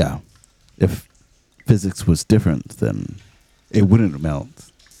 yeah. If physics was different, then it wouldn't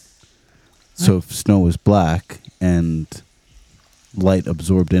melt. So if snow was black and light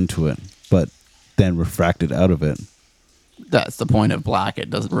absorbed into it, but then refracted out of it, That's the point of black. It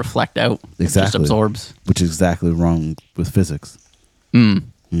doesn't reflect out. It just Exactly. absorbs. which is exactly wrong with physics. I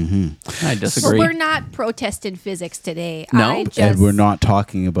But disagree. we're not protesting physics today. No? I just, And we're not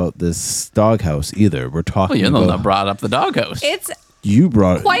talking about this doghouse either. We're Well, talking you're the one that about... brought up the doghouse. It's You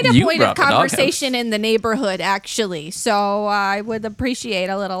brought... quite a You point brought of the doghouse. conversation in the neighborhood, actually. So I would appreciate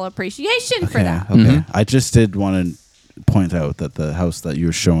a little appreciation for that. Okay. I just did want to point out that the house that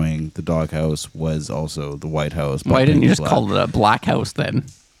you're showing, the doghouse, was also the White House. but Why didn't you painted just black. call it a black house then?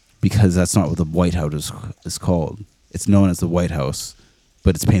 Because that's not what the White House is called. It's known as the White House,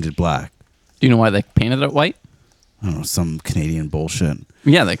 but it's painted black. Do you know why they painted it white? I don't know, some Canadian bullshit.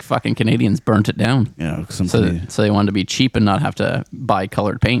 Yeah, like fucking Canadians burnt it down. You know, some So they wanted to be cheap and not have to buy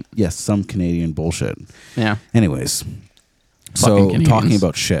colored paint. yes, some Canadian bullshit. Yeah. Anyways, so Canadians. talking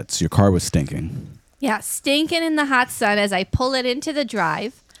about shits, your car was stinking. Yeah, stinking in the hot sun as I pull it into the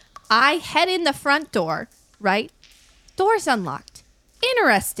drive. I head in the front door, right? Door's unlocked.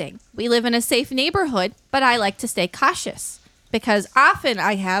 Interesting. We live in a safe neighborhood, but I like to stay cautious. because often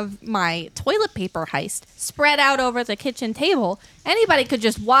I have my toilet paper heist spread out over the kitchen table. Anybody could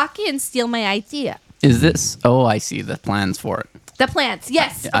just walk in, steal my idea. Is this? Oh, I see the plans for it. The plants,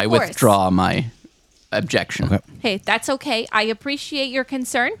 yes, I of course. withdraw my objection. Okay. Hey, that's okay. I appreciate your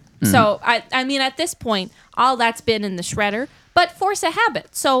concern. So, I mean, at this point, all that's been in the shredder, but force a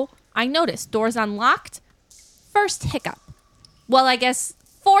habit. So I noticed doors unlocked. First hiccup. Well, I guess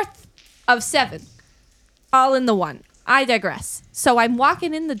 4th of 7. All in the one. I digress. So I'm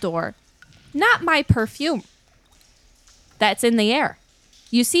walking in the door. Not my perfume. That's in the air.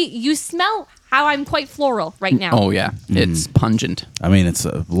 You see, you smell how I'm quite floral right now. Oh, yeah. It's pungent. I mean, it's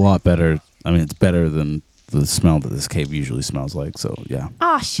a lot better. I mean, it's better than the smell that this cave usually smells like. So, yeah.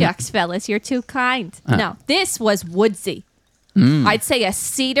 Oh, shucks, fellas, you're too kind. No, this was woodsy. I'd say a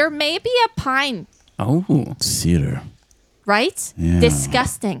cedar, maybe a pine, Oh. Cedar. right? Yeah.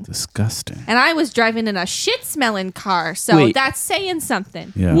 Disgusting. Disgusting. And I was driving in a shit-smelling car, so Wait. that's saying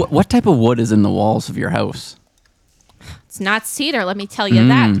something. Yeah. What type of wood is in the walls of your house? It's not cedar, let me tell you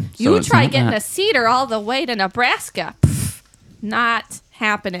that. so You it's try not getting that. a cedar all the way to Nebraska. Pff, not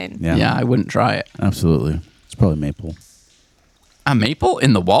happening. Yeah. Yeah, I wouldn't try it. Absolutely. It's probably maple. A maple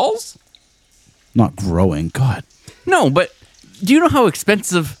in the walls? Not growing. God. No, but do you know how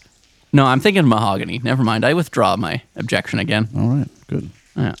expensive... No, I'm thinking mahogany. Never mind. I withdraw my objection again. All right. Good.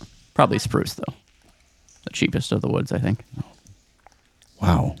 Yeah, probably spruce, though. The cheapest of the woods, I think.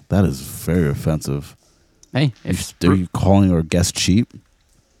 Wow. That is very offensive. Hey, if Are you calling our guest cheap?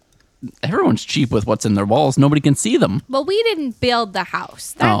 everyone's cheap with what's in their walls, nobody can see them. Well, we didn't build the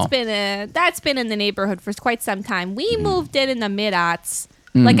house. That's Oh. been in the neighborhood for quite some time. We moved in the mid-aughts.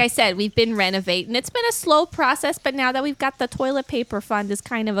 Like I said, we've been renovating. It's been a slow process, but now that we've got the toilet paper fund as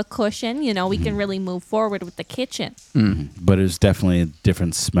kind of a cushion, you know, we can really move forward with the kitchen. But it's definitely a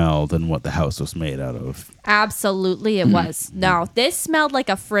different smell than what the house was made out of. Absolutely, it was. No, this smelled like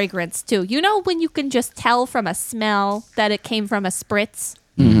a fragrance too. You know when you can just tell from a smell that it came from a spritz?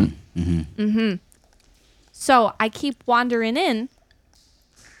 So I keep wandering in.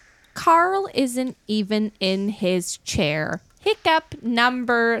 Carl isn't even in his chair. Hiccup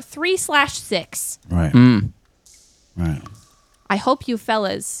number 3/6. Right. Right. I hope you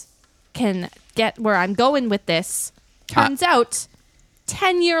fellas can get where I'm going with this. Turns out,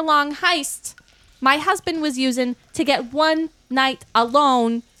 10-year-long heist my husband was using to get one night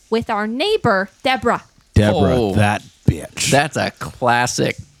alone with our neighbor, Deborah. Deborah, Oh. that bitch. That's a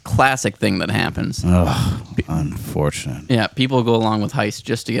classic thing that happens. Ugh, unfortunate. Yeah, people go along with heists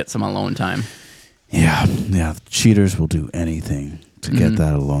just to get some alone time. Yeah. Yeah. Cheaters will do anything to get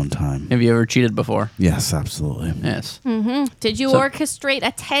that alone time. Have you ever cheated before? Yes, absolutely. Yes. Did you So- orchestrate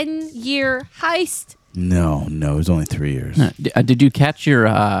a 10-year heist? No, it was only 3 years. Did you catch your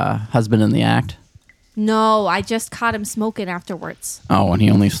husband in the act? No, I just caught him smoking afterwards. Oh, and he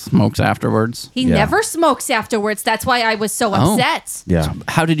only smokes afterwards? He Yeah. never smokes afterwards. That's why I was so Oh. upset. Yeah.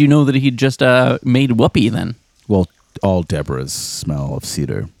 How did you know that he just made whoopee then? Well, all Deborahs smell of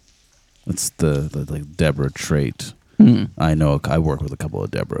cedar. It's the like Deborah trait. I know. I work with a couple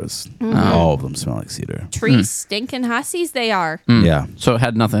of Deborahs. All of them smell like cedar. Tree stinking hussies they are. Yeah. So it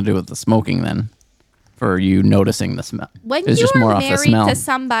had nothing to do with the smoking then, for you noticing the smell. When It was you're just more off the married smell. to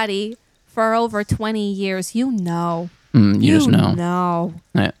somebody for over 20 years, you know. You just know. know.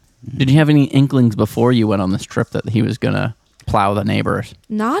 Yeah. Did you have any inklings before you went on this trip that he was going to plow the neighbors?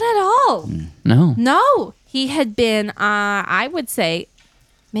 Not at all. No. No. He had been, I would say,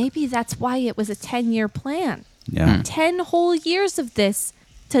 maybe that's why it was a 10-year plan. Yeah. 10 whole years of this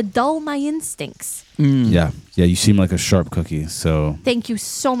to dull my instincts. Yeah. Yeah. You seem like a sharp cookie. So Thank you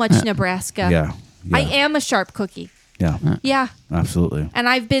so much, Nebraska. yeah. I am a sharp cookie. Yeah. Yeah. Absolutely. And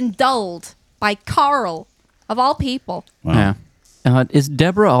I've been dulled by Carl, of all people. Wow. Yeah. Is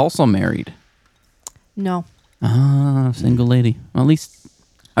Deborah also married? No. Single lady. Well, at least,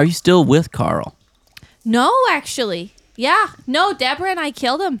 are you still with Carl? No, actually. Yeah. No, Deborah and I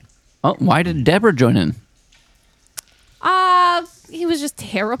killed him. Oh, why did Deborah join in? He was just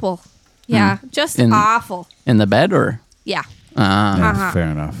terrible. Yeah. Just In- awful. In the bed or? Yeah. Yeah, fair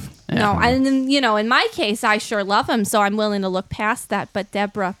enough. No, and then, you know, in my case, I sure love him, so I'm willing to look past that. But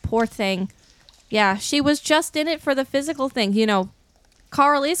Deborah, poor thing. Yeah, she was just in it for the physical thing. You know,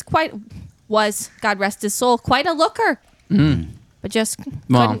 Carl was, God rest his soul, quite a looker. But just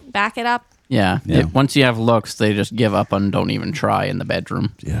Well, couldn't back it up. Yeah. Yeah. Once you have looks, they just give up and don't even try in the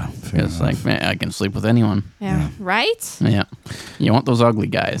bedroom. Yeah. Fair It's enough. like, man, I can sleep with anyone. Yeah. Right? Yeah. You want those ugly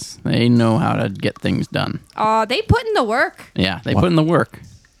guys. They know how to get things done. Oh, they put in the work. Yeah, they put in the work.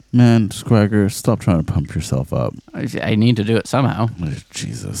 Man, Scragger, stop trying to pump yourself up. I need to do it somehow.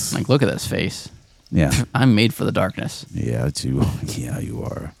 Jesus. Like, look at this face. Yeah. I'm made for the darkness. Yeah, yeah, you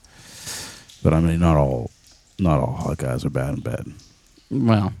are. But I mean, not all hot guys are bad in bed.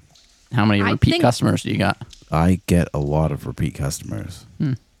 Well, how many I repeat think- customers do you got? I get a lot of repeat customers.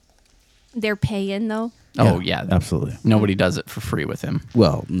 They're paying though. Oh, yeah. Absolutely. Nobody does it for free with him.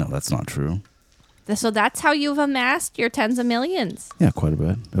 Well, no, that's not true. So that's how you've amassed your tens of millions. Yeah, quite a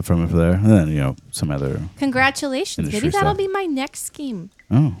bit from there. And then, some other... Congratulations. Industry Maybe that'll stuff. be my next scheme.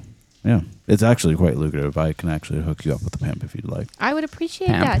 Oh, yeah. It's actually quite lucrative. I can actually hook you up with a pimp if you'd like. I would appreciate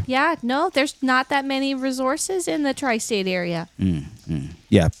Pamp. that. Yeah, no, there's not that many resources in the tri-state area.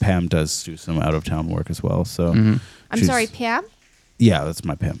 Yeah, Pam does do some out-of-town work as well. So I'm she's- sorry, Pam? Yeah, that's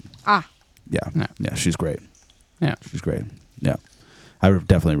my pimp. Ah, Yeah. Yeah, she's great. Yeah. She's great. Yeah. I would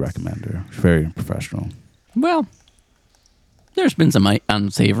definitely recommend her. She's very professional. Well, there's been some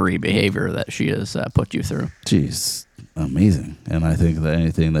unsavory behavior that she has put you through. She's amazing. And I think that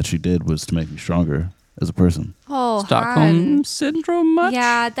anything that she did was to make me stronger as a person. oh, Stockholm hon. syndrome much?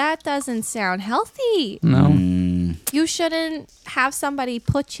 Yeah, that doesn't sound healthy. No. You shouldn't have somebody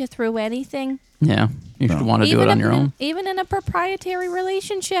put you through anything. Yeah. You should No. want to do it on your own. Even in a proprietary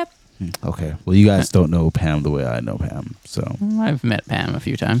relationship. Okay. Well, you guys don't know Pam the way I know Pam. So, I've met Pam a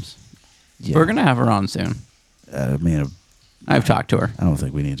few times. yeah. We're going to have her on soon. I mean, I've talked to her. I don't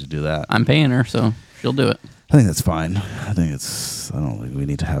think we need to do that. I'm paying her, so she'll do it. I think that's fine. I don't think we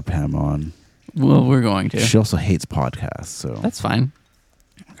need to have Pam on. Well, we're going to. She also hates podcasts. So, That's fine.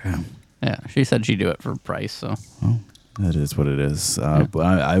 okay. Yeah, she said she'd do it for price, so. Well, it is what it is. But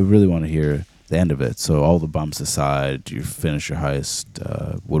I really want to hear the end of it. So all the bumps aside, you finish your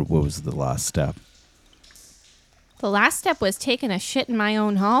heist. What was the last step? The last step was taking a shit in my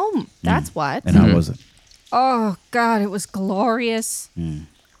own home. That's what. And how was it? Oh, God, it was glorious. And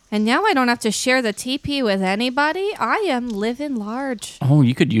now I don't have to share the TP with anybody. I am living large. Oh,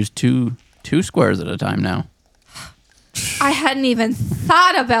 you could use two squares at a time now. I hadn't even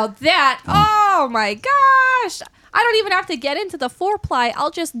thought about that. Oh, my gosh. I don't even have to get into the four-ply.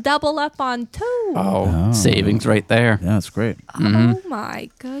 I'll just double up on two. Oh, savings right there. Yeah, that's great. Oh, my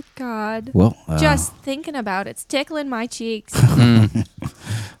good God. Well, Just thinking about it's tickling my cheeks.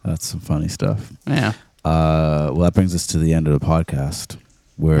 that's some funny stuff. Yeah. Well, that brings us to the end of the podcast,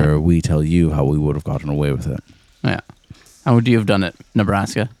 where we tell you how we would have gotten away with it. Yeah. How would you have done it,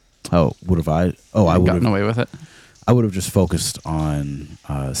 Nebraska? Oh, would have I? Oh, I would gotten have. away with it. I would have just focused on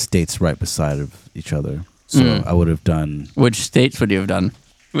states right beside of each other. So I would have done Which states would you have done?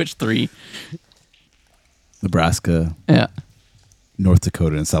 Which three? Nebraska, Yeah. North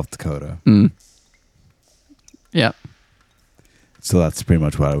Dakota, and South Dakota. Yeah. So that's pretty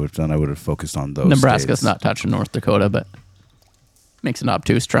much what I would have done. I would have focused on those. Nebraska's states. not touching North Dakota, but makes an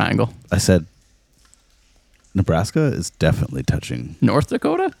obtuse triangle. I said Nebraska is definitely touching. North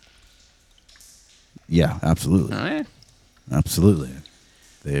Dakota? Yeah, absolutely. Oh, yeah. Absolutely.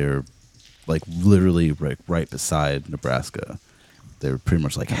 They're like literally right beside Nebraska. They're pretty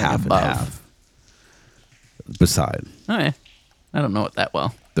much like half above. and half. Beside. Oh, yeah. I don't know it that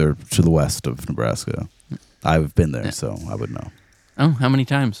well. They're to the west of Nebraska. I've been there, so I would know. Oh, how many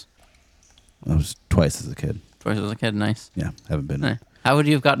times? I was twice as a kid. Twice as a kid. Nice. Yeah, haven't been. Hey. How would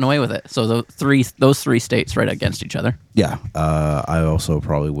you have gotten away with it? So those three states right against each other. Yeah, I also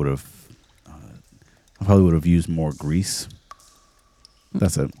probably would have. I probably would have used more grease.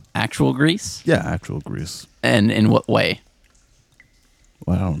 That's it. Actual grease? Yeah, actual grease. And in what way?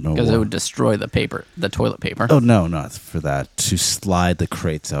 Well, I don't know. Because it what- would destroy the toilet paper. Oh no, not for that. To slide the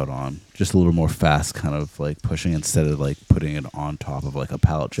crates out on, just a little more fast, kind of like pushing instead of like putting it on top of like a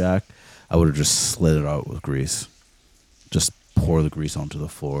pallet jack. I would have just slid it out with grease. Just pour the grease onto the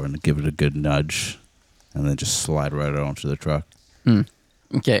floor and give it a good nudge, and then just slide right out onto the truck.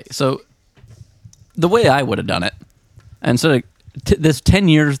 Okay, so the way I would have done it, and so this 10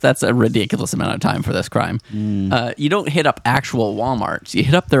 years, that's a ridiculous amount of time for this crime. You don't hit up actual Walmarts. You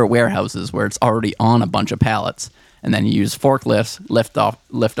hit up their warehouses where it's already on a bunch of pallets, and then you use forklifts, lift up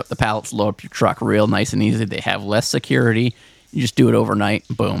the pallets, load up your truck real nice and easy. They have less security. You just do it overnight.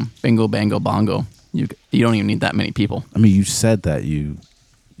 Boom. Bingo, bango, bongo. You don't even need that many people. I mean, you said that you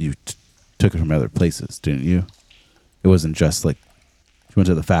took it from other places, didn't you? It wasn't just like you went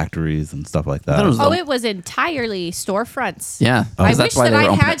to the factories and stuff like that. thought it was Oh, it was entirely storefronts. Yeah. I 'cause wish why that they were I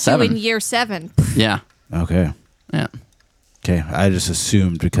open had at you 7. in year 7. Yeah. Okay. Yeah. Okay. I just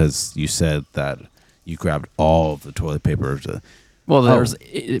assumed because you said that you grabbed all of the toilet paper to. Well, there's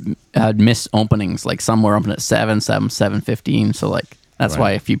missed openings. Like some were open at 7:15. So like that's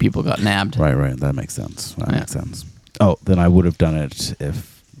why a few people got nabbed. Right. That makes sense. That makes sense. Oh, then I would have done it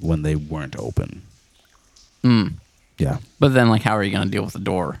when they weren't open. Yeah. But then, like, how are you going to deal with the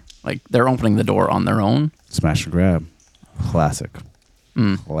door? Like they're opening the door on their own. Smash and grab. Classic.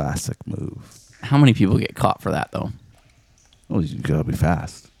 Classic move. How many people get caught for that, though? Well, you gotta be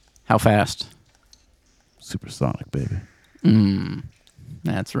fast. How fast? Supersonic, baby.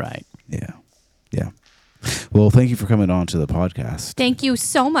 That's right. Yeah. Yeah. Well, thank you for coming on to the podcast. Thank you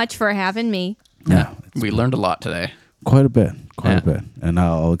so much for having me. Yeah. We learned a lot today. Quite a bit. Quite Yeah. a bit. And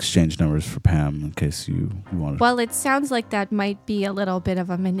I'll exchange numbers for Pam in case you want to. Well, it sounds like that might be a little bit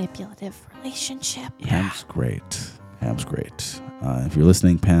of a manipulative relationship. Pam's great. Pam's great. If you're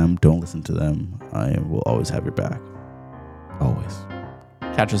listening, Pam, don't listen to them. I will always have your back. Always.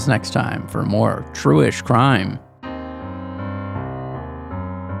 Catch us next time for more True-ish Crime.